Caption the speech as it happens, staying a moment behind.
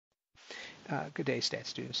Good day, stat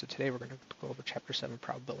students. So today we're going to go over Chapter 7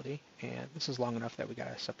 probability, and this is long enough that we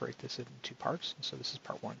got to separate this into two parts. So this is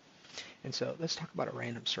part one. And so let's talk about a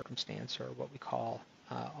random circumstance, or what we call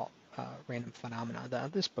random phenomena.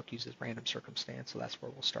 This book uses random circumstance, so that's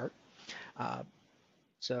where we'll start. Uh,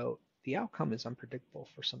 so the outcome is unpredictable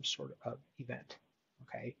for some sort of event,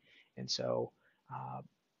 okay? And so uh,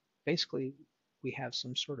 basically we have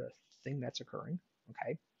some sort of thing that's occurring,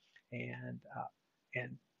 okay? And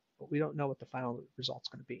but we don't know what the final result's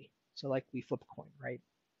going to be. So like we flip a coin, right?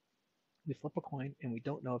 We flip a coin and we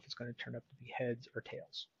don't know if it's going to turn up to be heads or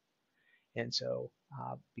tails. And so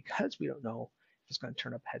because we don't know if it's going to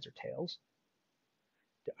turn up heads or tails,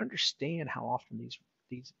 to understand how often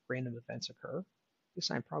these random events occur, we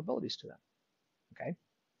assign probabilities to them. Okay.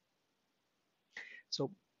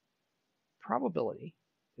 So probability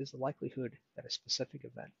is the likelihood that a specific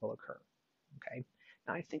event will occur. Okay.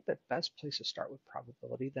 Now I think the best place to start with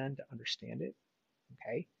probability then to understand it,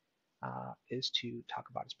 okay, is to talk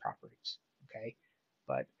about its properties. Okay.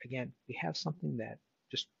 But again, we have something that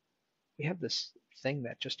just we have this thing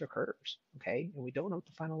that just occurs. Okay. And we don't know what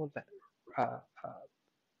the final event uh,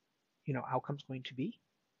 uh, outcome's going to be.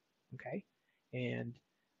 Okay. And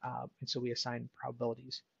so we assign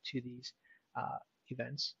probabilities to these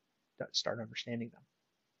events to start understanding them.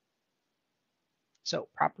 So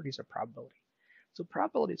properties of probability. So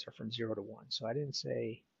probabilities are from 0 to 1. So I didn't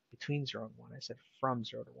say between 0 and 1. I said from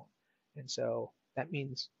 0 to 1. And so that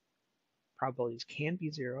means probabilities can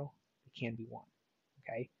be 0, they can be 1.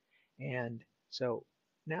 Okay. And so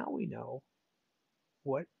now we know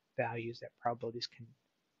what values that probabilities can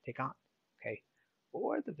take on. Okay.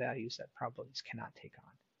 What are the values that probabilities cannot take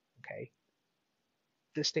on? Okay.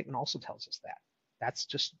 This statement also tells us that. That's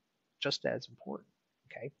just as important.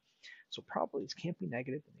 Okay. So probabilities can't be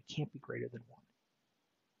negative and they can't be greater than 1.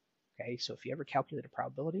 Okay. So if you ever calculate a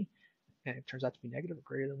probability and it turns out to be negative or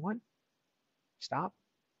greater than 1, stop,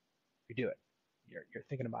 redo it. You're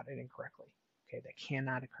thinking about it incorrectly. Okay. That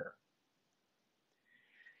cannot occur.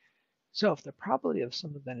 So if the probability of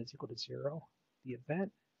some event is equal to 0, the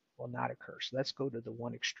event will not occur. So let's go to the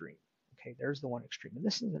one extreme. Okay, there's the one extreme. And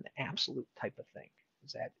this is an absolute type of thing,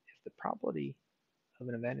 is that if the probability of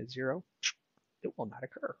an event is 0, it will not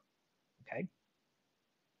occur. Okay,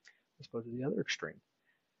 let's go to the other extreme.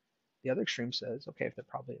 The other extreme says, okay, if the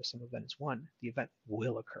probability of some event is 1, the event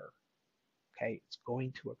will occur. Okay, it's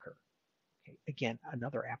going to occur. Okay, again,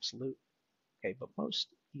 another absolute. Okay, but most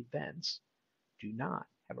events do not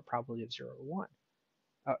have a probability of 0 or 1.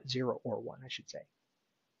 0 or 1, I should say.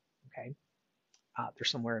 Okay, they're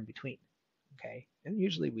somewhere in between. Okay, and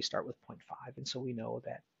usually we start with 0.5, and so we know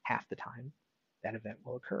that half the time that event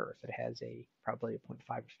will occur if it has a probability of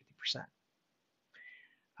 0.5 or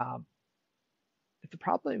 50%. If the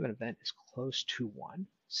probability of an event is close to 1,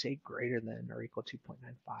 say greater than or equal to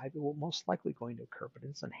 0.95, it will most likely going to occur, but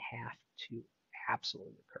it doesn't have to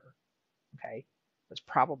absolutely occur. Okay, but it's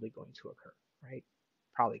probably going to occur, right?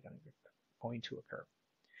 Probably going to occur.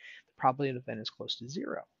 The probability of an event is close to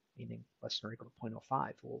 0, meaning less than or equal to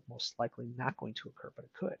 0.05, will most likely not going to occur, but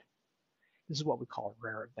it could. This is what we call a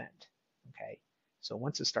rare event. Okay, so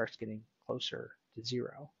once it starts getting closer to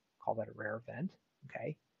 0, call that a rare event.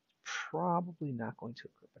 Okay, probably not going to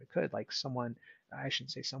occur, but it could. Like someone, I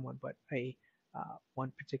shouldn't say someone, but a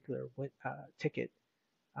one particular ticket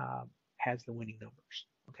has the winning numbers.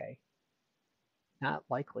 Okay, not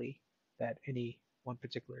likely that any one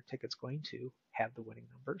particular ticket's going to have the winning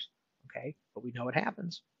numbers. Okay, but we know it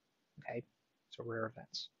happens. Okay, so rare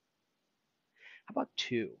events. How about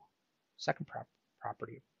two? Second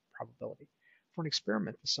property of probability. For an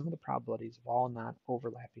experiment, the sum of the probabilities of all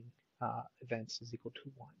non-overlapping events is equal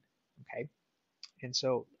to 1. Okay, and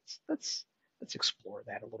so let's explore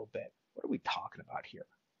that a little bit. What are we talking about here?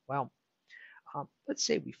 Well, let's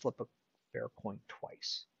say we flip a fair coin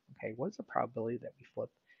twice. Okay, what is the probability that we flip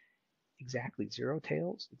exactly 0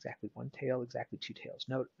 tails, exactly 1 tail, exactly 2 tails?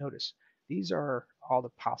 Notice these are all the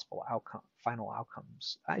possible final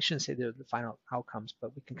outcomes. I shouldn't say they're the final outcomes,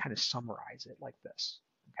 but we can kind of summarize it like this.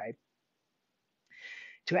 Okay.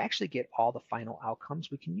 To actually get all the final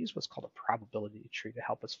outcomes, we can use what's called a probability tree to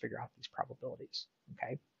help us figure out these probabilities.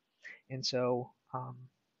 Okay. And so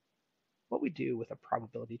what we do with a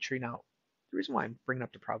probability tree now, the reason why I'm bringing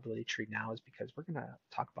up the probability tree now is because we're going to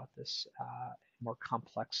talk about this in more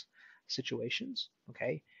complex situations.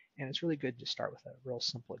 Okay. And it's really good to start with a real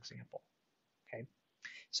simple example. Okay.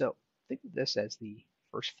 So think of this as the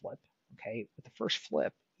first flip. Okay. With the first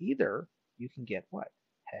flip, either you can get what?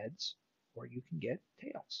 Heads, or you can get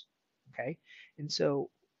tails. Okay. And so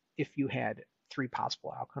if you had 3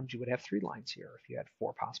 possible outcomes, you would have 3 lines here. If you had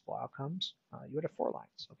 4 possible outcomes, you would have 4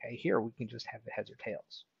 lines. Okay, here we can just have the heads or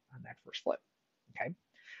tails on that first flip. Okay,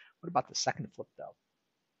 what about the second flip though?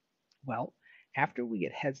 Well, after we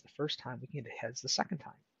get heads the first time, we can get heads the second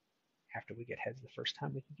time. After we get heads the first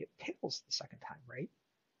time, we can get tails the second time, right?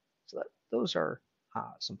 So those are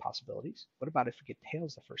some possibilities. What about if we get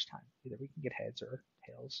tails the first time? Either we can get heads or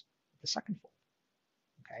tails the second flip.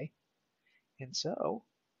 Okay, and so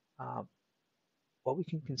what we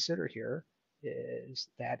can consider here is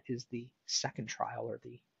that is the second trial, or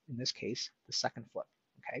in this case, the second flip.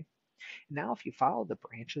 Okay. Now, if you follow the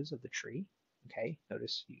branches of the tree, okay,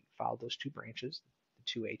 notice you follow those 2 branches, the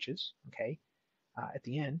 2 H's, okay, at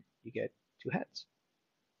the end, you get 2 heads.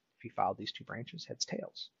 If you follow these 2 branches, heads,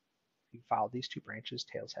 tails. If you follow these 2 branches,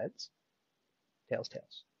 tails, heads, tails,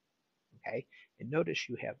 tails, okay, and notice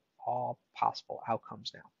you have all possible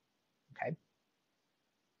outcomes now, okay.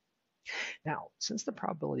 Now, since the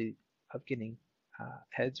probability of getting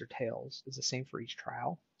heads or tails is the same for each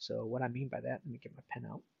trial, so what I mean by that, let me get my pen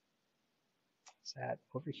out, is that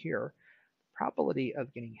over here, the probability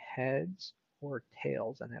of getting heads or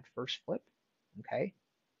tails on that first flip, okay,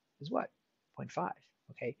 is what? 0.5,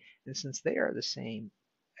 okay? And since they are the same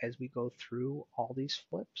as we go through all these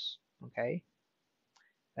flips, okay,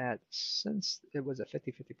 that since it was a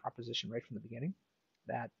 50-50 proposition right from the beginning,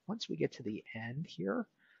 that once we get to the end here,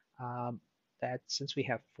 that since we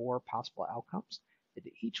have 4 possible outcomes, that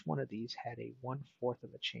each one of these had a 1/4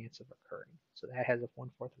 of a chance of occurring. So that has a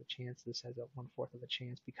 1/4 of a chance, this has a 1/4 of a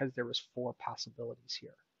chance, because there was 4 possibilities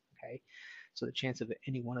here, okay? So the chance of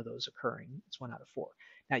any one of those occurring is 1 out of 4.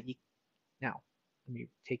 Now, let me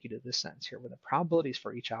take you to this sentence here, where the probabilities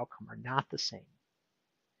for each outcome are not the same.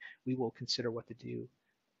 We will consider what to do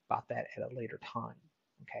about that at a later time,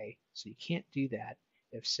 okay? So you can't do that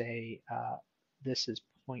if, say, this is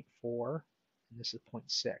 0.4 and this is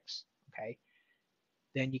 0.6, okay?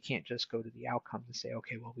 Then you can't just go to the outcomes and say,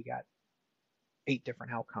 okay, well, we got 8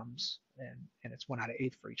 different outcomes and it's 1 out of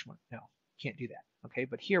 8 for each one. No, can't do that, okay?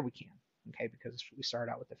 But here we can, okay, because we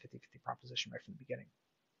started out with the 50-50 proposition right from the beginning.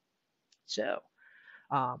 So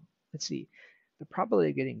let's see, the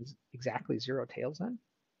probability of getting exactly 0 tails then,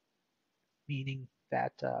 meaning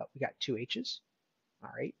that we got 2 H's,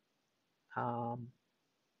 all right?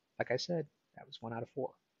 Like I said, that was 1 out of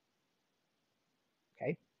 4,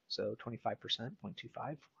 okay? So 25%,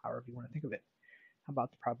 0.25, however you want to think of it. How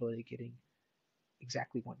about the probability of getting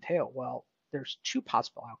exactly 1 tail? Well, there's 2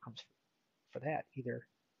 possible outcomes for that, either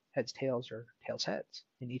heads, tails, or tails, heads.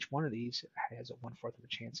 And each one of these has a 1/4 of a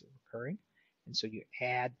chance of occurring. And so you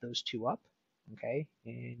add those 2 up, okay,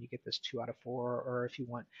 and you get this 2 out of 4, or if you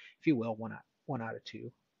want, if you will, 1 out of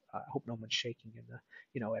 2. I hope no one's shaking in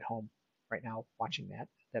the, at home right now watching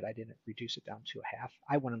that I didn't reduce it down to a half.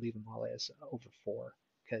 I want to leave them all as over 4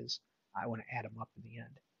 because I want to add them up in the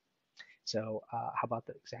end. So how about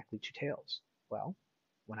the exactly 2 tails? Well,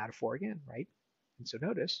 1 out of 4 again, right? And so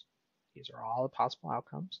notice, these are all the possible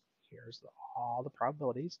outcomes. Here's all the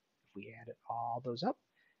probabilities. If we added all those up,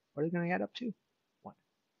 what are they going to add up to? 1,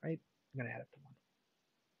 right? They're going to add up to 1.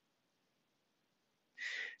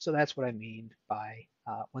 So that's what I mean by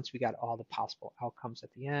once we got all the possible outcomes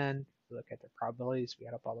at the end, we look at their probabilities, we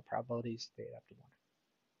add up all the probabilities, they add up to 1.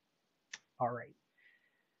 All right,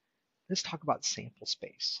 let's talk about sample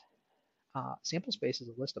space. Sample space is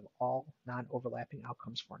a list of all non-overlapping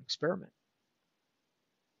outcomes for an experiment.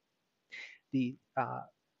 The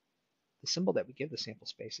symbol that we give the sample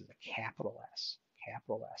space is a capital S.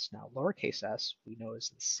 Capital S. Now, lowercase s we know is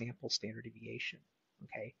the sample standard deviation.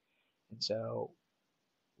 Okay, and so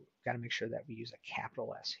we've got to make sure that we use a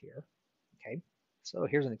capital S here. Okay, so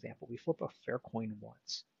here's an example. We flip a fair coin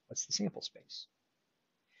once. What's the sample space?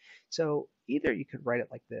 So either you could write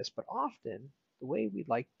it like this, but often the way we'd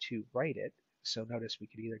like to write it, so notice we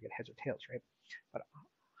could either get heads or tails, right? But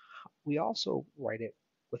we also write it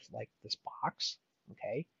with like this box,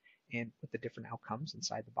 okay, and with the different outcomes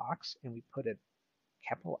inside the box, and we put a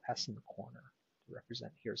capital S in the corner to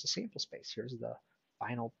represent, here's the sample space, here's the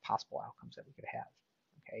final possible outcomes that we could have,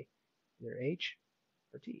 okay, either H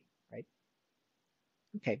or T, right?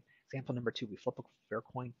 Okay, example number 2, we flip a fair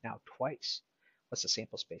coin now twice. What's the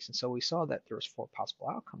sample space? And so we saw that there was 4 possible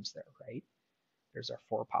outcomes there, right? There's our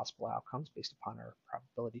 4 possible outcomes based upon our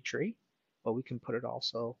probability tree, but we can put it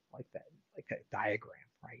also like that, like a diagram,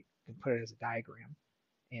 right? We can put it as a diagram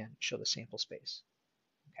and show the sample space,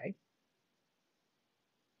 okay?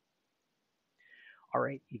 All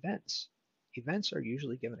right, events. Events are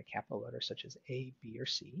usually given a capital letter such as A, B, or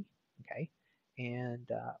C, okay? And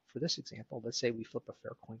for this example, let's say we flip a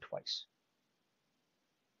fair coin twice.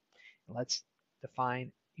 And let's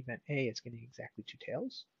define event A is getting exactly 2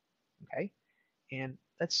 tails, okay? And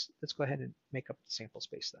let's go ahead and make up the sample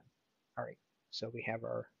space then. All right, so we have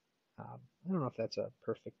our, I don't know if that's a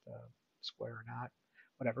perfect square or not,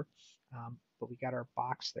 whatever, but we got our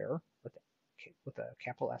box there with a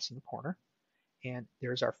capital S in the corner, and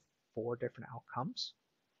there's our 4 different outcomes,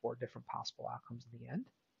 4 different possible outcomes in the end,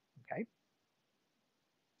 okay?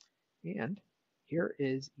 And here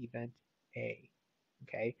is event A,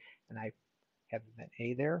 okay? And I have event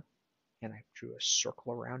A there, and I drew a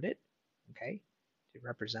circle around it, okay, to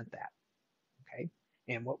represent that, okay?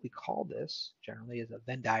 And what we call this generally is a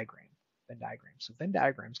Venn diagram. Venn diagram. So Venn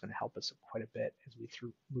diagram is going to help us quite a bit as we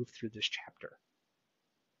move through this chapter.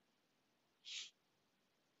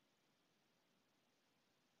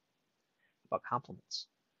 About complements.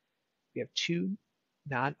 We have 2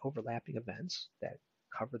 non-overlapping events that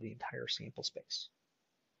cover the entire sample space.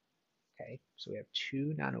 Okay, so we have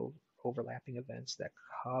 2 non-overlapping events that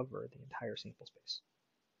cover the entire sample space.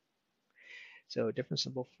 So a different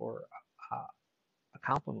symbol for a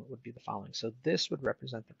complement would be the following. So this would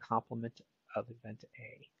represent the complement of event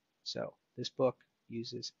A. So this book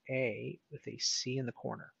uses A with a C in the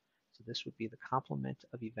corner. So this would be the complement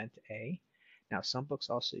of event A. Now some books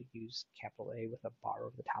also use capital A with a bar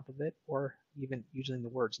over the top of it, or even using the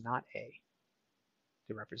words not A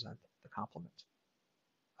to represent the complement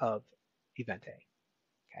of event A.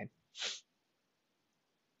 Okay.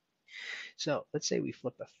 So let's say we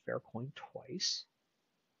flip a fair coin twice,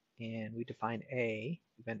 and we define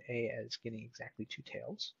event A as getting exactly 2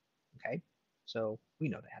 tails. Okay, so we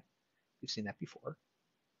know that. We've seen that before.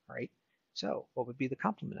 All right, so what would be the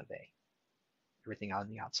complement of A? Everything out on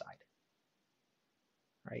the outside.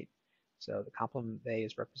 Right, so the complement of A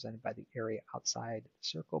is represented by the area outside the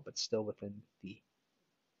circle, but still within the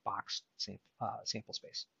box sample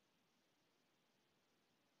space.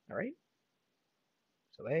 All right,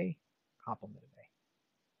 so A, complement of A.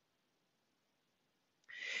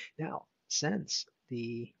 Now, since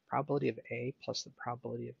the probability of A plus the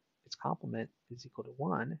probability of its complement is equal to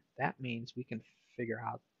 1, that means we can figure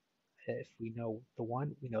out, if we know the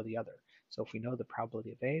one, we know the other. So if we know the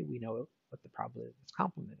probability of A, we know what the probability of its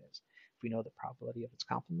complement is. If we know the probability of its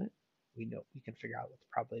complement, we can figure out what the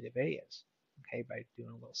probability of A is, okay, by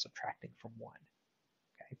doing a little subtracting from 1,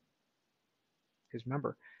 okay? Because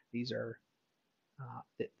remember, these are,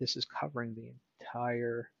 this is covering the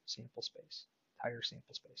entire sample space,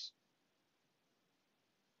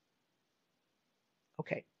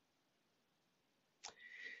 Okay.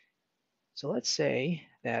 So let's say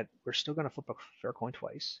that we're still going to flip a fair coin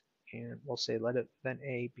twice, and we'll say let event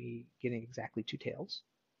A be getting exactly 2 tails,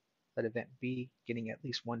 let event B getting at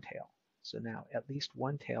least 1 tail. So now at least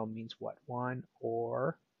 1 tail means what? 1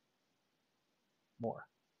 or more.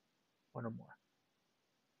 1 or more.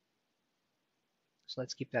 So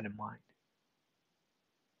let's keep that in mind.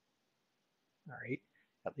 All right,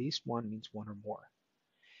 at least 1 means 1 or more.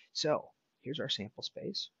 So here's our sample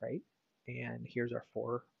space, right? And here's our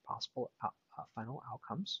 4 possible final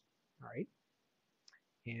outcomes, all right?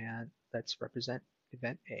 And let's represent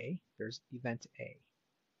event A. There's event A,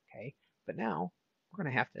 okay? But now we're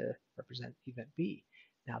going to have to represent event B.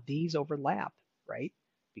 Now these overlap, right?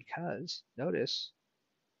 Because notice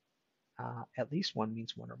at least 1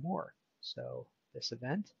 means 1 or more. So this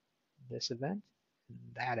event, and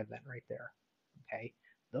that event right there, okay?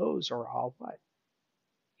 Those are all what?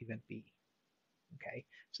 Event B. Okay,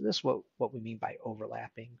 so this is what we mean by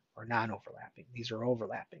overlapping or non-overlapping. These are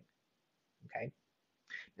overlapping. Okay,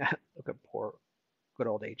 now look at poor good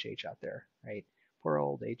old HH out there, right? Poor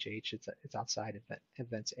old HH. It's outside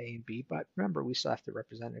events A and B, but remember we still have to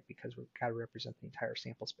represent it because we've got to represent the entire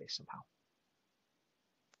sample space somehow.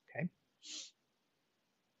 Okay,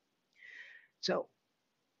 so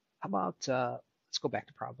how about let's go back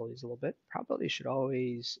to probabilities a little bit. Probabilities should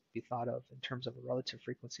always be thought of in terms of a relative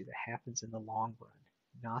frequency that happens in the long run,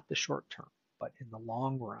 not the short term, but in the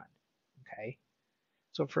long run, okay?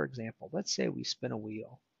 So for example, let's say we spin a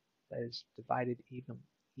wheel that is divided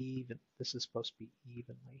this is supposed to be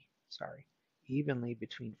evenly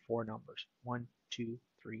between 4 numbers, 1, 2,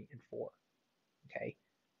 3, and 4, okay?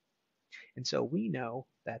 And so we know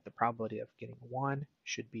that the probability of getting a 1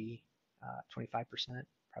 should be 25%,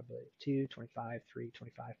 probability of 2, 25, 3,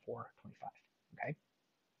 25, 4, 25, okay?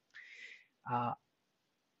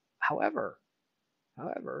 However,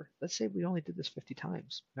 let's say we only did this 50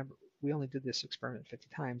 times. Remember, we only did this experiment 50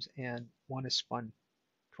 times, and 1 is spun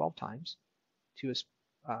 12 times, 2 is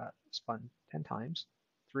spun 10 times,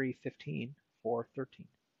 3, 15, 4, 13,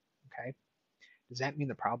 okay? Does that mean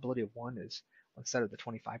the probability of 1 is, instead of the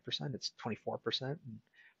 25%, it's 24%, and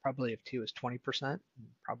Probability of 2 is 20%,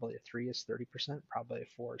 probability of 3 is 30%, probability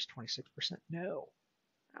of 4 is 26%. No,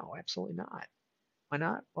 no, absolutely not. Why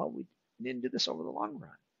not? Well, we didn't do this over the long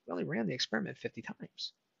run. We only ran the experiment 50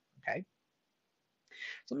 times. Okay,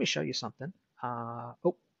 so let me show you something.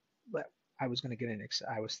 Oh, but I was going to get in Excel.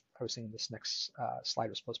 I was thinking this next slide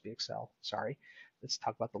was supposed to be Excel. Sorry. Let's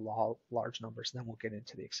talk about the law of large numbers, and then we'll get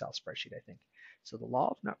into the Excel spreadsheet, I think. So the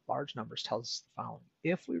law of large numbers tells us the following.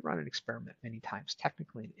 If we run an experiment many times,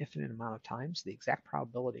 technically an infinite amount of times, the exact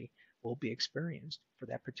probability will be experienced for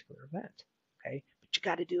that particular event. Okay, but you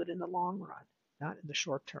got to do it in the long run, not in the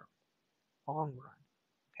short term. Long run.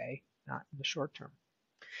 Okay, not in the short term.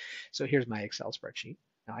 So here's my Excel spreadsheet.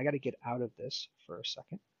 Now I got to get out of this for a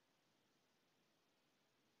second.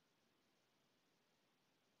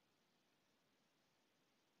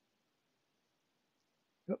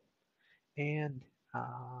 And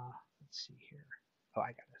let's see here. Oh, I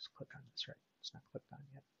got to click on this, right? It's not clicked on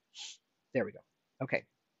yet. There we go. Okay,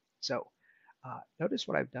 so notice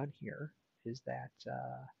what I've done here is that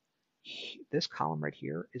this column right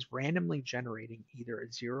here is randomly generating either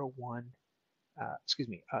a 0, 1,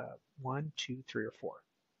 1, 2, 3, or 4.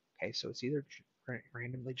 Okay, so it's either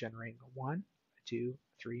randomly generating a 1, a 2,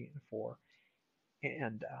 3, and a 4,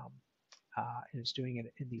 and it's doing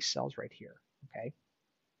it in these cells right here. Okay,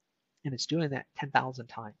 and it's doing that 10,000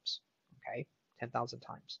 times. Okay, 10,000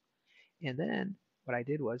 times. And then what I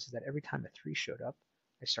did was that every time a 3 showed up,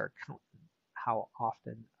 I started counting how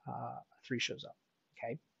often a 3 shows up.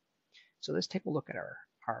 Okay, so let's take a look at our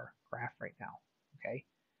graph right now. Okay,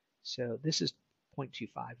 so this is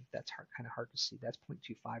 0.25. If that's kind of hard to see, that's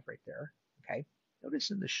 0.25 right there. Okay,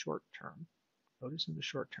 notice in the short term. Notice in the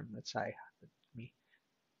short term. Let's say let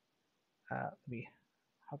me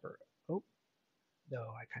hover. Oh no,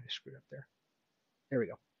 I kind of screwed up there. There we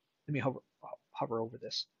go. Let me hover over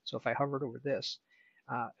this. So if I hovered over this,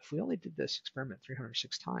 if we only did this experiment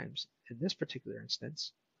 306 times, in this particular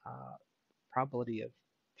instance, probability of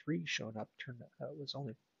 3 showing up was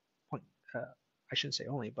only point. I shouldn't say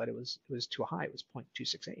only, but it was too high. It was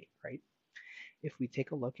 0.268, right? If we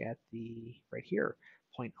take a look at the right here,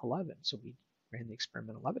 0.11, so we ran the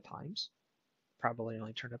experiment 11 times, probability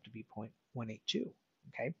only turned up to be 0.182.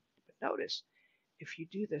 Okay, but notice if you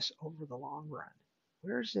do this over the long run,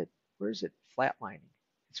 where is it flatlining?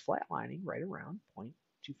 It's flatlining right around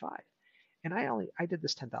 0.25. And I did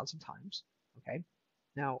this 10,000 times. Okay.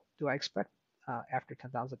 Now, do I expect after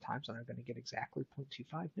 10,000 times I'm going to get exactly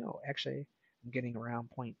 0.25? No, actually, I'm getting around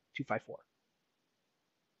 0.254.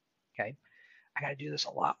 Okay. I got to do this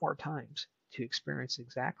a lot more times to experience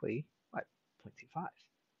exactly what 0.25.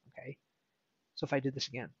 Okay. So if I did this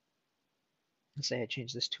again, let's say I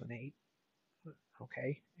change this to an 8.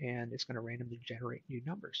 Okay, and it's going to randomly generate new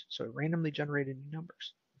numbers. So it randomly generated new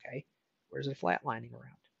numbers. Okay, where's it flatlining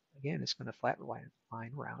around? Again, it's going to flatline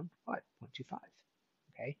around what? 0.25.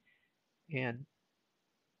 Okay, and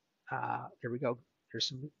there we go. There's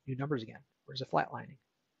some new numbers again. Where's it flatlining?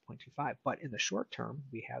 0.25. But in the short term,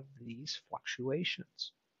 we have these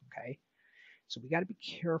fluctuations. Okay, so we got to be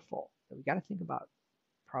careful. We got to think about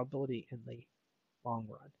probability in the long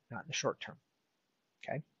run, not in the short term.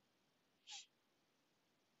 Okay.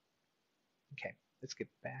 Okay, let's get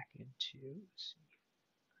back into,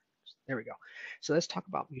 there we go. So let's talk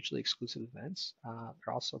about mutually exclusive events.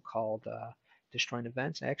 They're also called disjoint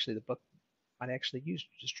events. Actually, the book might actually use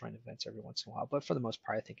disjoint events every once in a while, but for the most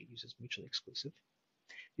part, I think it uses mutually exclusive.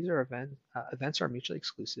 These are events are mutually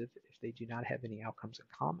exclusive if they do not have any outcomes in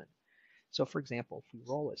common. So for example, if we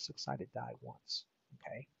roll a 6-sided die once,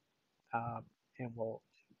 okay, and we'll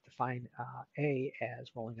define A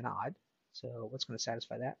as rolling an odd. So what's going to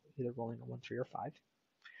satisfy that? Either rolling a 1, 3, or 5.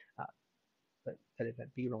 But that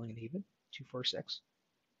event B rolling an even, 2, 4, 6.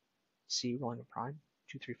 C rolling a prime,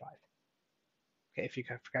 2, 3, 5. Okay, if you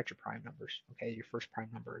forgot your prime numbers, okay, your first prime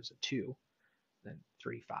number is a 2, then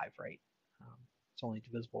 3, 5, right? It's only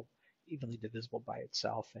evenly divisible by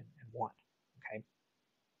itself and 1. Okay.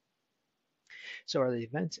 So are the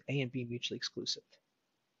events A and B mutually exclusive?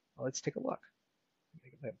 Well, let's take a look. I'm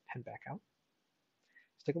going to get my pen back out.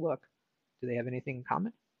 Let's take a look. Do they have anything in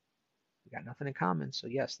common? We got nothing in common, so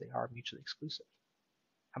yes, they are mutually exclusive.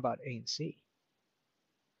 How about A and C?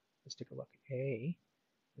 Let's take a look.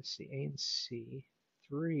 Let's see, A and C,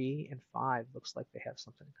 3 and 5 looks like they have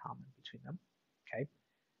something in common between them. Okay,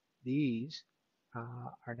 these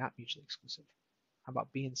are not mutually exclusive. How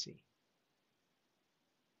about B and C?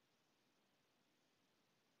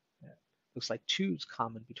 Looks like 2 is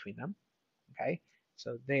common between them. Okay,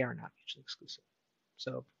 so they are not mutually exclusive.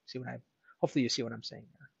 So hopefully you see what I'm saying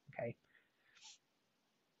there. Okay.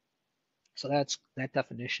 So that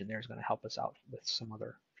definition there is going to help us out with some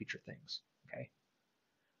other future things. Okay.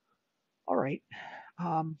 All right.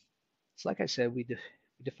 So like I said, we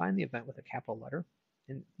define the event with a capital letter.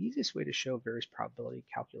 And the easiest way to show various probability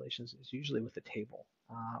calculations is usually with a table,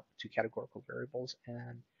 two categorical variables,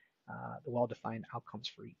 and the well-defined outcomes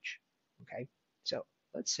for each. Okay, so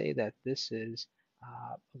let's say that this is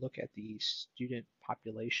a look at the student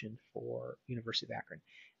population for University of Akron.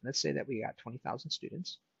 And let's say that we got 20,000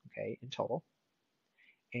 students, okay, in total,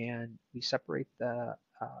 and we separate the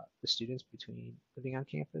students between living on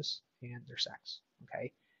campus and their sex.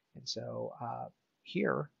 Okay, and so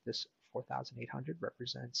here this 4,800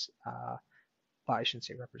 represents, well, I shouldn't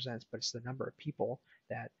say represents, but it's the number of people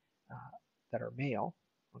that that are male.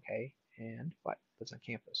 Okay, and what lives on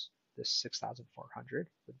campus. This 6,400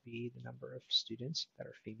 would be the number of students that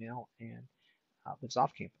are female and lives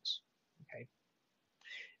off campus. Okay,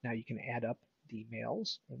 now you can add up the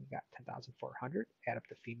males, and we got 10,400. Add up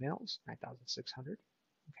the females, 9,600.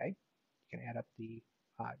 Okay, you can add up the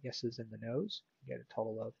yeses and the nos, you get a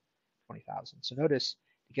total of 20,000. So notice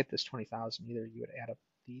to get this 20,000, either you would add up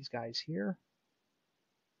these guys here,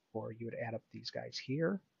 or you would add up these guys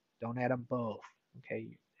here. Don't add them both.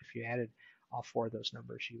 Okay, if you added all four of those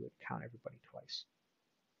numbers, you would count everybody twice.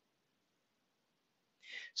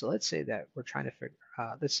 So let's say that we're trying to figure,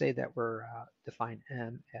 let's say that we're define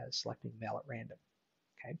M as selecting male at random.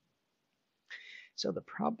 Okay, so the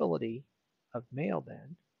probability of male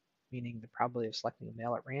then, meaning the probability of selecting a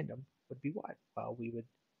male at random, would be what? Well, we're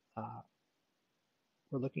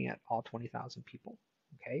looking at all 20,000 people.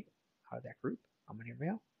 Okay, out of that group, how many are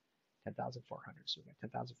male? 10,400. So we got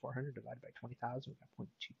 10,400 divided by 20,000. We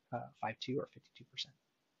got 0.52 or 52%.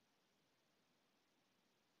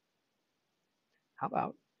 How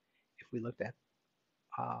about if we looked at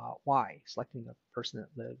Y, selecting the person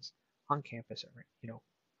that lives on campus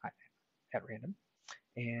at random,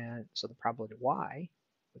 and so the probability of Y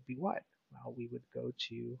would be what? Well, we would go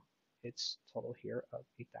to its total here of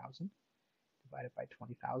 8,000 divided by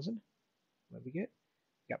 20,000. What do we get?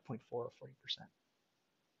 We got 0.4 or 40%.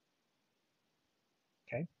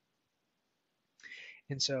 Okay,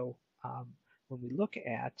 and so when we look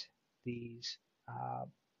at these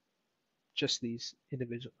just these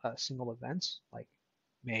individual single events like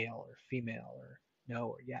male or female or no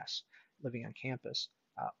or yes living on campus,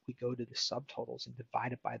 we go to the subtotals and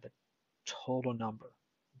divide it by the total number.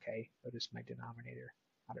 Okay, notice my denominator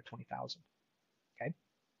out of 20,000. Okay,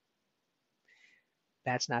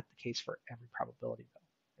 that's not the case for every probability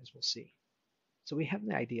though, as we'll see. So we have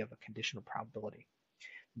the idea of a conditional probability.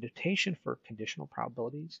 The notation for conditional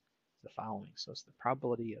probabilities is the following. So it's the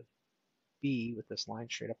probability of B with this line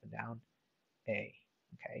straight up and down A.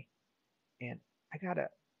 Okay, and I gotta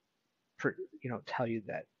tell you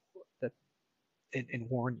that and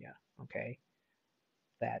warn you. Okay,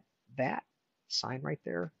 that sign right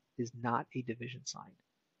there is not a division sign.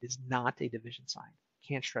 It is not a division sign.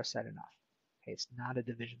 Can't stress that enough. Okay, it's not a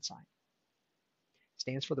division sign. It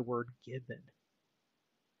stands for the word given.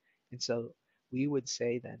 And so we would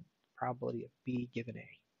say then probability of B given A.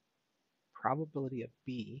 Probability of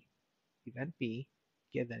B, event B,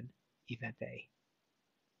 given event A.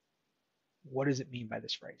 What does it mean by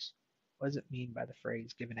this phrase? What does it mean by the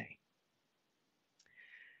phrase given A?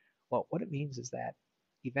 Well, what it means is that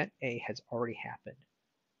event A has already happened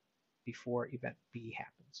before event B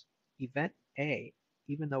happens. Event A,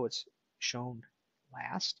 even though it's shown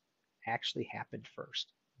last, actually happened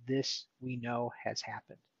first. This we know has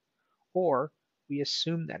happened, or we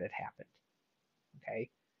assume that it happened. Okay,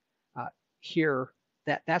 here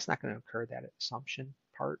that's not going to occur. That assumption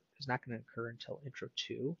part is not going to occur until intro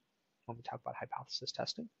 2 when we talk about hypothesis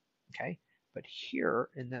testing. Okay, but here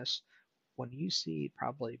in this, when you see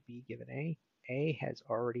probability B given A has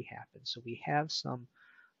already happened. So we have some,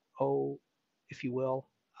 if you will,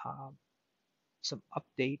 some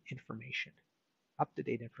up-to-date information.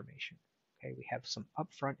 Okay, we have some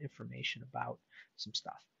upfront information about some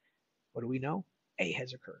stuff. What do we know? A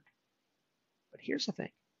has occurred. But here's the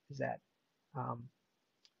thing, is that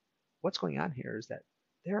what's going on here is that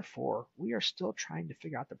therefore we are still trying to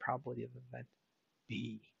figure out the probability of event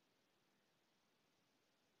B.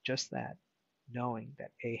 Just that, knowing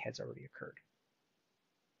that A has already occurred.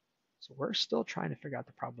 So we're still trying to figure out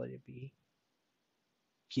the probability of B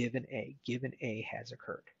given A has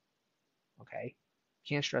occurred. Okay?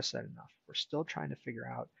 Can't stress that enough. We're still trying to figure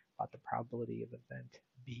out about the probability of event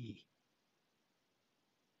B.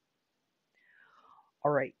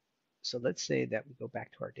 All right, so let's say that we go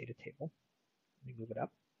back to our data table. Let me move it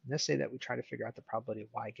up. And let's say that we try to figure out the probability of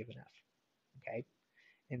Y given F. Okay?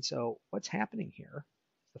 And so what's happening here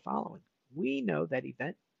is the following. We know that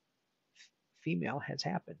event female has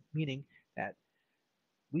happened, meaning that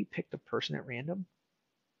we picked a person at random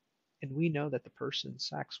and we know that the person's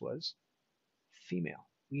sex was female.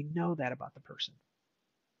 We know that about the person.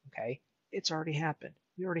 Okay? It's already happened.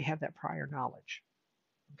 We already have that prior knowledge.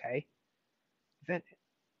 Okay?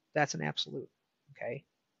 That's an absolute. Okay?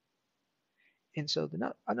 And so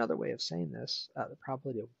another way of saying this, the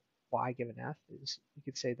probability of Y given F is, you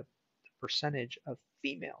could say the percentage of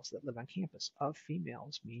females that live on campus. Of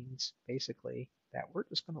females means basically that we're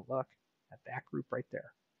just going to look at that group right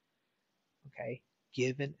there. Okay?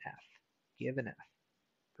 Given F,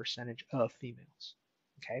 percentage of females.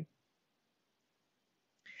 Okay?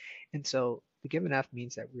 And so the given F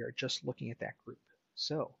means that we are just looking at that group.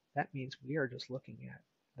 So that means we are just looking at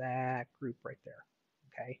that group right there.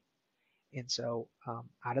 Okay? And so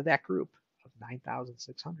out of that group of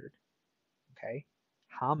 9,600, okay,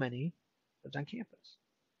 how many lived on campus?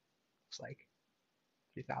 Looks like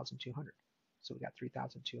 3,200. So we got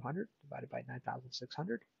 3,200 divided by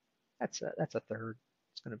 9,600. That's a third.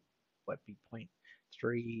 It's going to be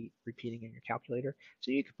 0.3 repeating in your calculator.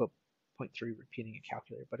 So you could put 0.3 repeating in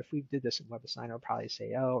calculator. But if we did this in WebAssign, I would probably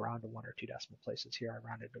say, oh, round to 1 or 2 decimal places here. I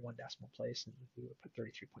rounded to 1 decimal place, and we would put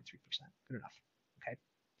 33.3%. Good enough. Okay.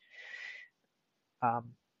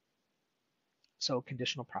 So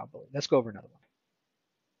conditional probability. Let's go over another one.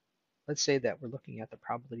 Let's say that we're looking at the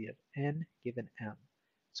probability of n given m.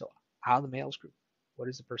 So out of the males group, what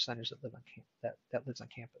is the percentage that lives on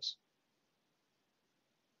campus?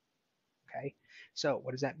 Okay, so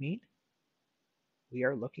what does that mean? We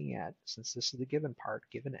are looking at, since this is the given part,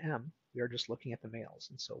 given m, we are just looking at the males.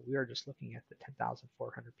 And so we are just looking at the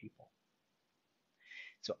 10,400 people.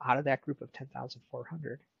 So out of that group of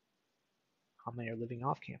 10,400, how many are living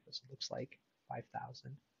off campus? It looks like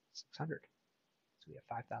 5,600. So we have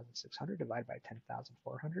 5,600 divided by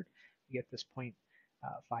 10,400. We get this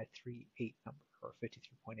 0.538 number, or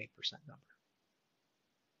 53.8% number.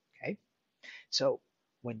 Okay, so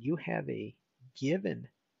when you have a given,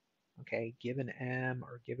 okay, given m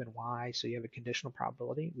or given y, so you have a conditional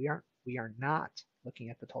probability, we are not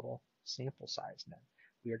looking at the total sample size then.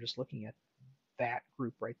 We are just looking at that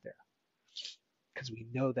group right there, because we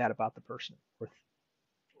know that about the person or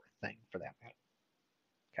thing for that matter.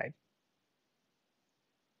 Okay.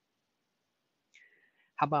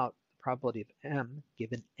 How about the probability of m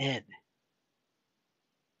given n?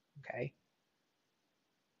 Okay.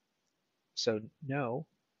 So no,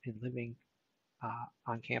 in living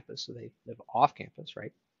on campus, so they live off campus,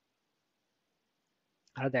 right?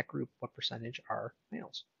 Out of that group, what percentage are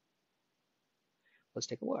males? Let's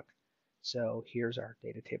take a look. So here's our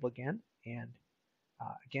data table again, and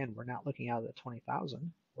again, we're not looking out of the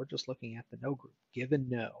 20,000. We're just looking at the no group. Given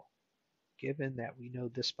no, given that we know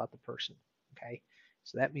this about the person. Okay,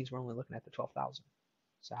 so that means we're only looking at the 12,000.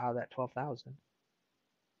 So out of that 12,000,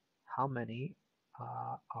 how many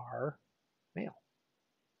are male?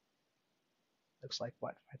 Looks like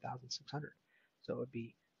what? 5,600. So it would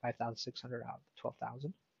be 5,600 out of the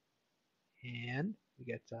 12,000, and we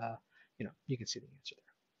get, you can see the answer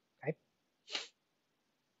there. Okay.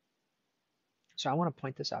 So I want to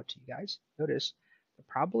point this out to you guys. Notice the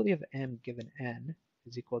probability of m given n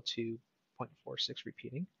is equal to 0.46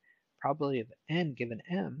 repeating. Probability of n given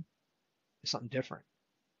m is something different.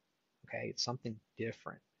 Okay, it's something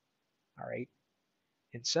different. All right,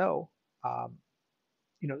 and so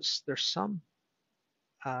there's some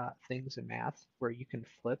things in math where you can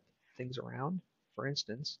flip things around. For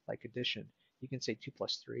instance, like addition, you can say 2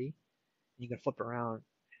 plus 3, and you can flip around,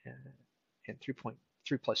 and 3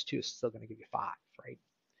 plus 2 is still going to give you 5, right?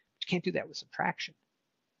 But you can't do that with subtraction.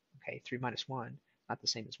 Okay, 3 minus 1, not the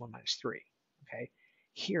same as 1 minus 3. Okay,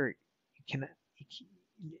 here you can,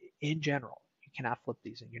 in general, you cannot flip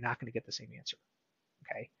these, and you're not going to get the same answer.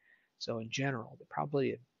 Okay, so in general, the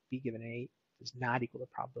probability of b given a does not equal the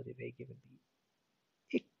probability of a given b.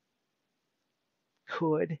 It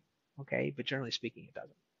could, okay, but generally speaking, it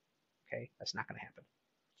doesn't. Okay, that's not going to happen.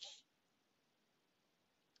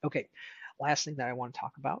 Okay, last thing that I want to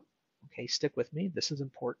talk about. Okay, stick with me. This is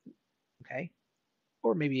important. Okay,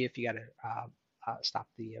 or maybe if you got to stop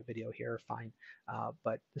the video here, fine.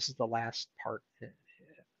 But this is the last part.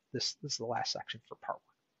 This is the last section for part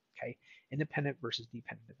 1. Okay, independent versus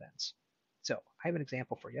dependent events. So I have an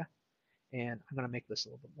example for you, and I'm going to make this a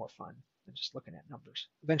little bit more fun than just looking at numbers.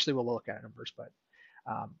 Eventually, we'll look at numbers, but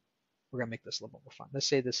we're going to make this a little bit more fun. Let's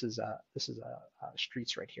say this is a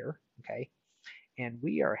streets right here. Okay, and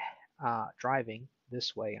we are driving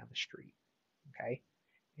this way on the street. Okay,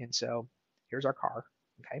 and so here's our car.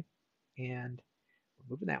 Okay, and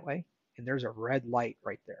we're moving that way, and there's a red light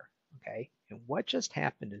right there. Okay, and what just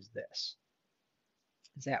happened is this.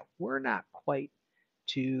 is that we're not quite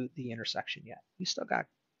to the intersection yet. We still got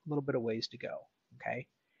a little bit of ways to go, okay?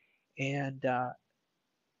 And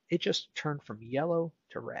it just turned from yellow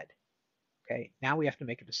to red, okay? Now we have to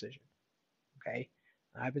make a decision, okay?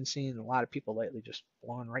 I've been seeing a lot of people lately just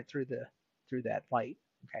blowing right through that light,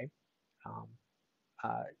 okay? Um,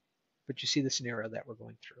 uh, but you see the scenario that we're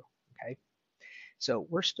going through, okay? So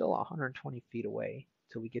we're still 120 feet away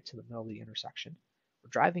till we get to the middle of the intersection. We're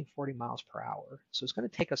driving 40 miles per hour, so it's going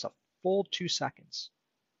to take us a full 2 seconds,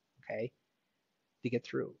 okay, to get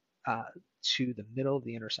through to the middle of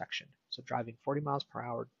the intersection. So driving 40 miles per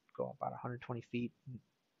hour, go about 120 feet.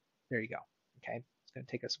 There you go. Okay, it's going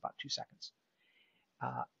to take us about 2 seconds.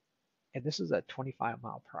 Uh, and this is a 25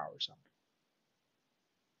 mile per hour zone.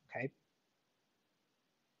 Okay.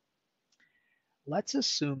 Let's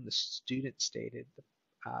assume the student stated,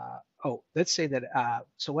 let's say that,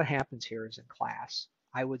 so what happens here is in class,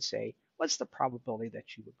 I would say, what's the probability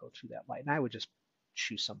that you would go through that light? And I would just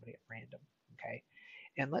choose somebody at random, okay?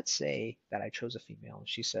 And let's say that I chose a female and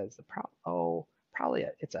she says probably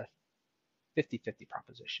it's a 50-50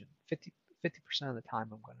 proposition. 50% of the time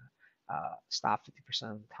I'm going to stop,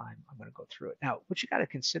 50% of the time I'm going to go through it. Now, what you got to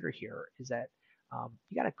consider here is that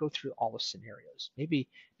you got to go through all the scenarios. Maybe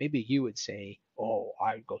you would say, oh,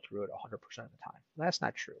 I go through it 100% of the time. Well, that's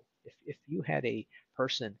not true. If you had a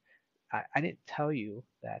person, I didn't tell you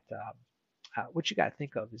that. What you got to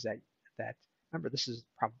think of is that remember, this is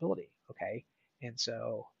probability, okay? And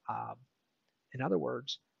so in other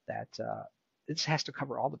words, that this has to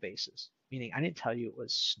cover all the bases. Meaning, I didn't tell you it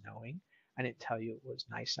was snowing. I didn't tell you it was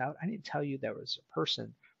nice out. I didn't tell you there was a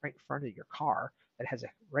person right in front of your car that has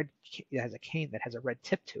a cane that has a red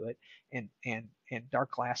tip to it and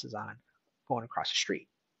dark glasses on going across the street.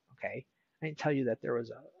 Okay, I didn't tell you that there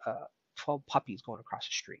was a 12 puppies going across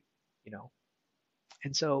the street. You know,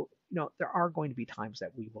 and so there are going to be times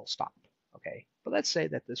that we will stop. Okay, but let's say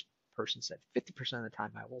that this person said 50% of the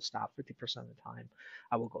time I will stop, 50% of the time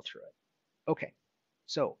I will go through it. Okay,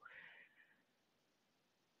 so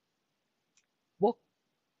we'll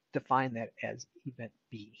define that as event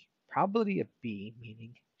B. Probability of B,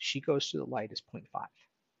 meaning she goes through the light, is 0.5.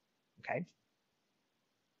 Okay,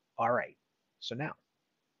 all right. So now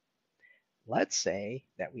let's say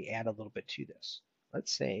that we add a little bit to this.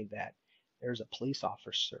 Let's say that there's a police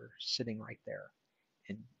officer sitting right there,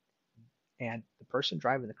 and the person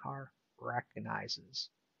driving the car recognizes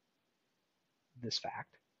this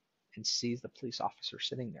fact and sees the police officer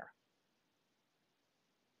sitting there.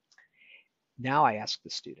 Now I ask the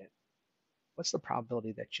student, what's the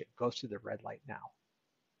probability that you go through the red light now?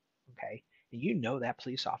 Okay, and that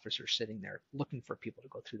police officer is sitting there looking for people to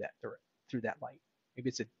go through that light. Maybe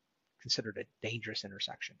it's considered a dangerous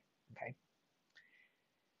intersection. Okay,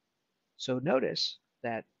 so notice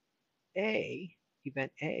that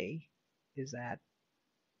event A is that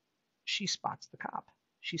she spots the cop.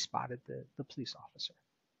 She spotted the police officer.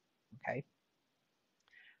 Okay,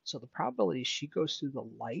 so the probability she goes through the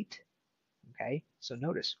light. Okay, so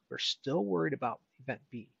notice we're still worried about event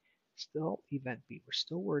B. Still event B. We're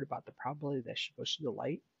still worried about the probability that she goes through the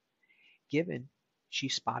light given she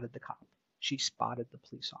spotted the cop. She spotted the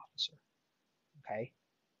police officer. Okay,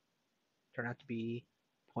 turned out to be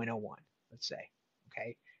 0.01, let's say.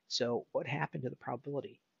 Okay, so what happened to the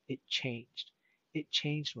probability? It changed. It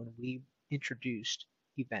changed when we introduced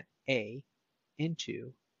event A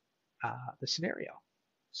into the scenario.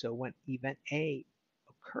 So when event A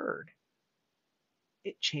occurred,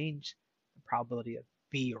 it changed the probability of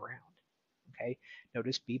B around. Okay,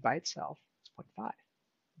 notice B by itself is 0.5.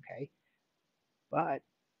 Okay, but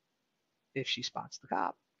if she spots the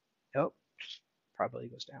cop, nope, probability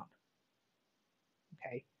goes down.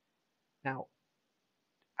 Okay, now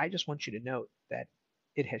I just want you to note that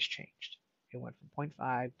it has changed. It went from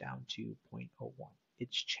 0.5 down to 0.01.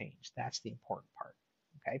 It's changed. That's the important part.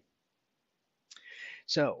 Okay,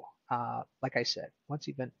 so like I said, once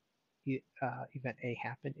event A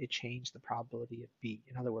happened, it changed the probability of B.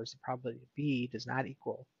 In other words, the probability of B does not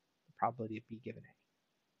equal the probability of B given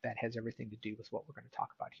A. That has everything to do with what we're going to talk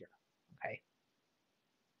about here. Okay.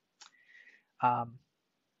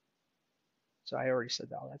 So I already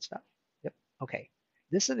said all that stuff. Yep. Okay.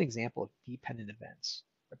 This is an example of dependent events.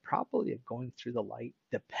 The probability of going through the light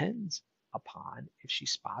depends upon if she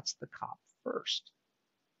spots the cop first.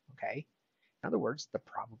 Okay. In other words, the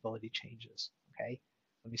probability changes. Okay.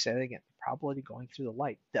 Let me say that again. The probability going through the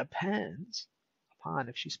light depends upon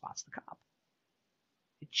if she spots the cop.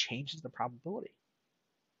 It changes the probability.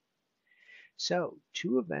 So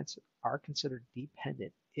two events are considered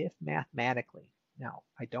dependent if mathematically. Now,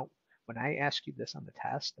 when I ask you this on the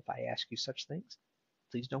test, if I ask you such things,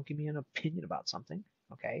 Please don't give me an opinion about something,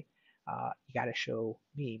 okay? You got to show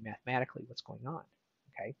me mathematically what's going on,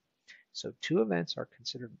 okay? So two events are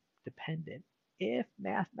considered dependent if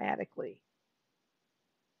mathematically,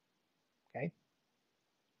 okay?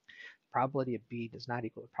 The probability of B does not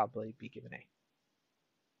equal the probability of B given A,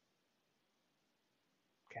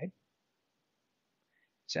 okay?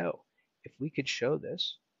 So if we could show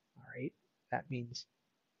this, all right, that means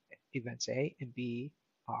events A and B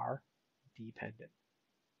are dependent.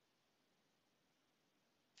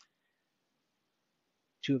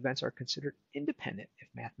 Two events are considered independent if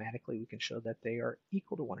mathematically we can show that they are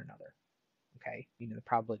equal to one another, okay? Meaning the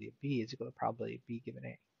probability of B is equal to the probability of B given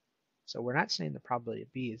A. So we're not saying the probability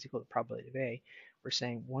of B is equal to the probability of A. We're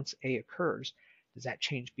saying once A occurs, does that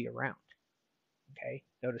change B around? Okay.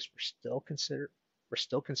 Notice we're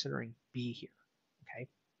still considering B here. Okay.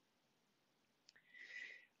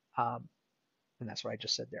 And that's what I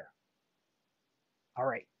just said there. All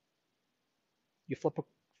right. You flip a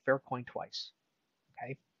fair coin twice.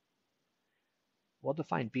 Okay. We'll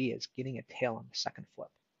define B as getting a tail on the second flip.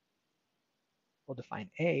 We'll define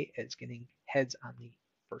A as getting heads on the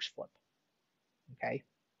first flip. Okay.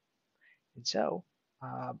 And so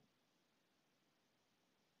the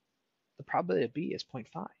probability of B is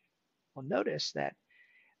 0.5. Well, notice that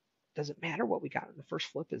does it matter what we got on the first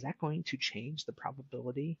flip? Is that going to change the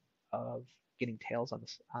probability of getting tails on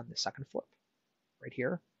the second flip right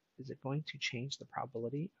here? Is it going to change the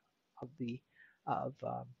probability of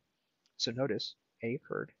so notice A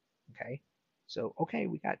occurred, okay? So okay,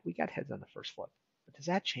 we got heads on the first flip, but does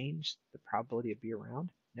that change the probability of B around?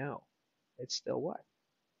 No, it's still what?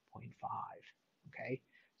 0.5, okay?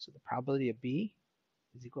 So the probability of B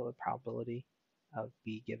is equal to the probability of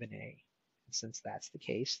B given A. And since that's the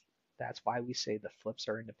case, that's why we say the flips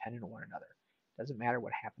are independent of one another. Doesn't matter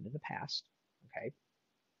what happened in the past, okay?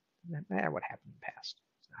 Doesn't matter what happened in the past.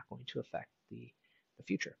 It's not going to affect the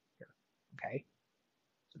future here, okay?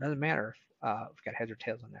 So it doesn't matter if we've got heads or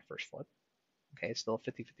tails on that first flip, okay? It's still a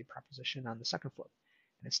 50-50 proposition on the second flip.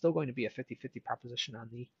 And it's still going to be a 50-50 proposition on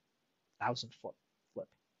the 1,000th flip,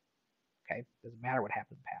 okay? Doesn't matter what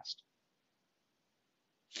happened in the past.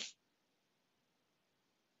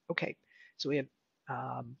 Okay, so we have,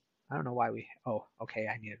 I don't know why okay,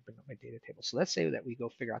 I need to bring up my data table. So let's say that we go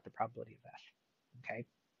figure out the probability of F, okay?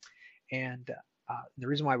 And the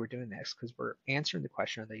reason why we're doing this is because we're answering the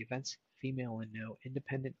question, are the events female and no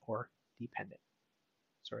independent or dependent?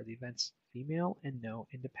 So are the events female and no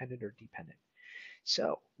independent or dependent?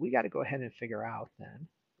 So we got to go ahead and figure out then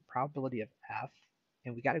the probability of F,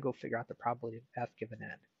 and we got to go figure out the probability of F given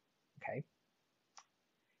N, okay?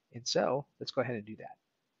 And so let's go ahead and do that.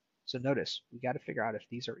 So notice we got to figure out if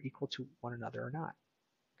these are equal to one another or not,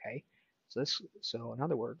 okay? So in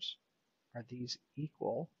other words, are these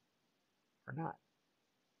equal or not?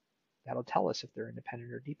 That'll tell us if they're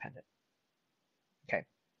independent or dependent. Okay.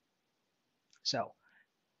 So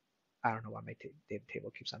I don't know why my data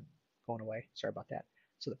table keeps on going away. Sorry about that.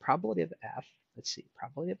 So the probability of F, let's see,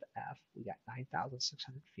 probability of F, we got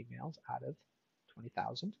 9,600 females out of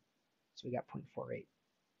 20,000. So we got 0.48.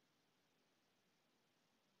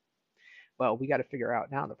 Well, we got to figure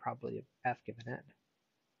out now the probability of F given N.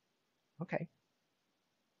 Okay.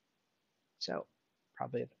 So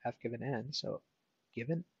probability of F given N, so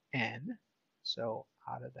given N, so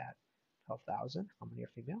out of that 12,000, how many are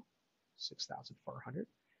female? 6,400.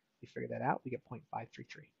 We figure that out, we get 0.533.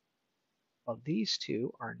 Well, these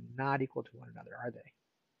two are not equal to one another, are they?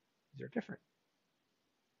 These are different.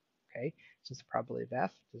 Okay, since the probability of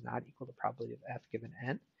F does not equal the probability of F given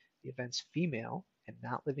N, the events female and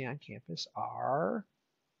not living on campus are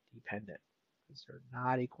dependent because they're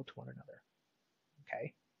not equal to one another.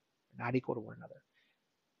 Okay, they're not equal to one another.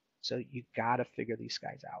 So you got to figure these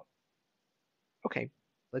guys out. Okay,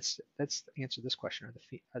 let's answer this question: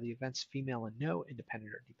 are the events female and no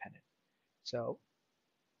independent or dependent? So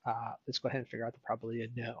let's go ahead and figure out the probability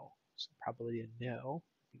of no. So the probability of no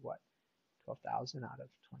would be what? 12,000 out of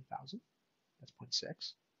 20,000. That's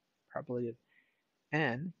 0.6. Probability of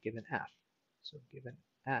N given F. So given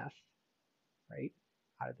F, right,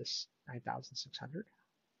 out of this 9,600,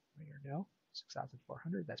 right or no,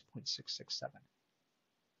 6,400, that's 0.667.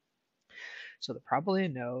 So the probability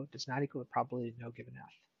of no does not equal the probability of no given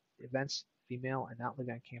F. The events female and not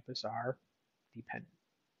living on campus are dependent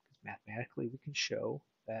because mathematically we can show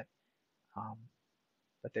that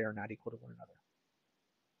that they are not equal to one another.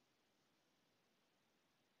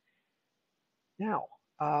 Now,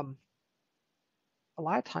 a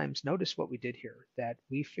lot of times, notice what we did here, that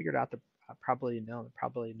we figured out the probability of no and the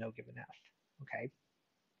probability of no given F, okay?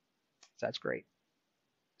 So that's great.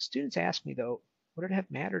 Students ask me, though, would it have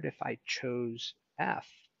mattered if I chose F,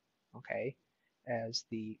 okay, as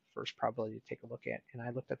the first probability to take a look at, and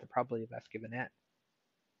I looked at the probability of F given N.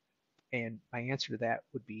 And my answer to that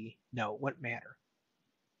would be no, it wouldn't matter.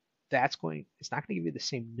 It's not going to give you the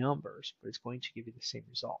same numbers, but it's going to give you the same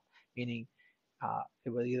result, meaning it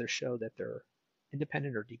will either show that they're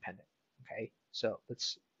independent or dependent. Okay, so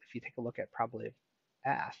if you take a look at probability of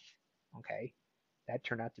F, okay, that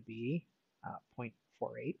turned out to be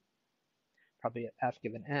 0.48. Probability of F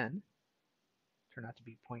given N turned out to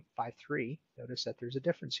be 0.53. Notice that there's a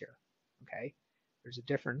difference here. Okay, there's a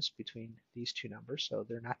difference between these two numbers, so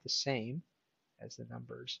they're not the same as the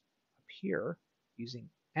numbers up here using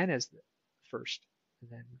N as the first and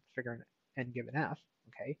then figuring N given F,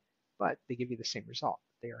 okay, but they give you the same result.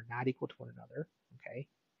 They are not equal to one another, okay,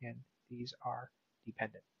 and these are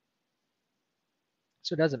dependent.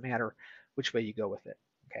 So it doesn't matter which way you go with it,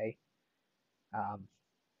 okay.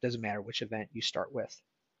 Doesn't matter which event you start with,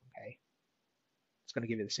 okay. It's going to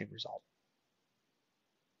give you the same result.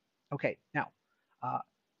 Okay, now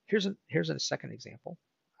here's a second example.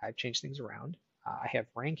 I've changed things around. I have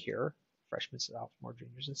rank here, freshmen, sophomore,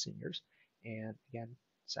 juniors, and seniors, and again,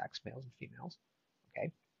 sex, males and females.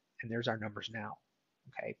 Okay, and there's our numbers now.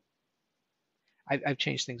 Okay, I've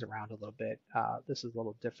changed things around a little bit. This is a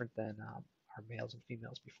little different than our males and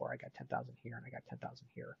females before. I got 10,000 here and I got 10,000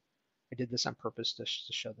 here. I did this on purpose to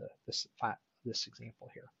show this example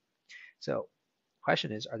here. So,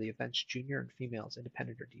 question is, are the events junior and females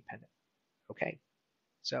independent or dependent? Okay,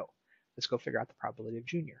 so let's go figure out the probability of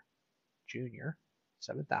junior. Junior,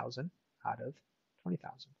 7,000 out of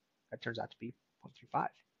 20,000. That turns out to be 0.35.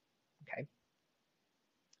 Okay.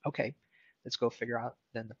 Okay, let's go figure out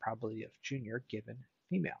then the probability of junior given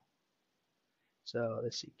female. So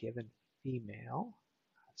let's see, given female,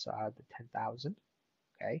 so out of the 10,000,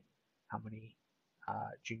 okay, how many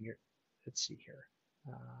junior, let's see here,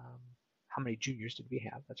 how many juniors did we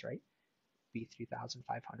have? That's right, be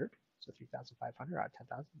 3,500. So 3,500 out of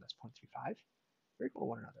 10,000, that's 0.35. They're equal to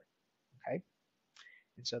one another, okay?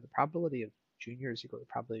 And so the probability of junior is equal to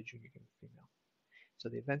the probability of junior given female. So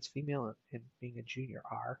the events female and being a junior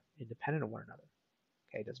are independent of one another.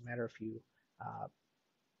 Okay, it doesn't matter if you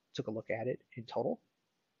took a look at it in total,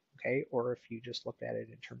 okay, or if you just looked at it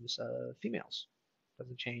in terms of females. It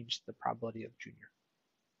doesn't change the probability of junior.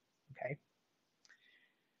 Okay.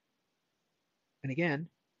 And again,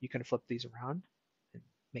 you can flip these around and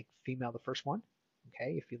make female the first one.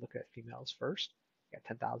 Okay, if you look at females first, you got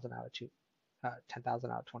 10,000 out of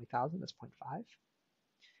 10,000 out of 20,000, that's 0.5.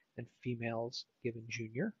 Then females given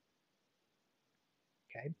junior,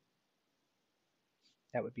 okay,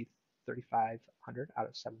 that would be 3,500 out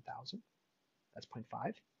of 7,000, that's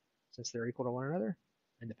 0.5. Since they're equal to one another,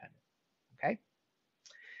 independent, okay?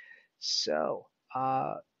 So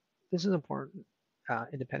this is important,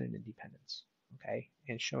 independent independence, okay,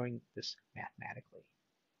 and showing this mathematically.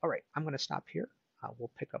 All right, I'm going to stop here.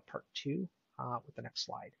 We'll pick up part 2 with the next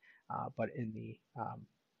slide, but in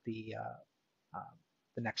the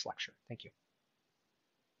next lecture. Thank you.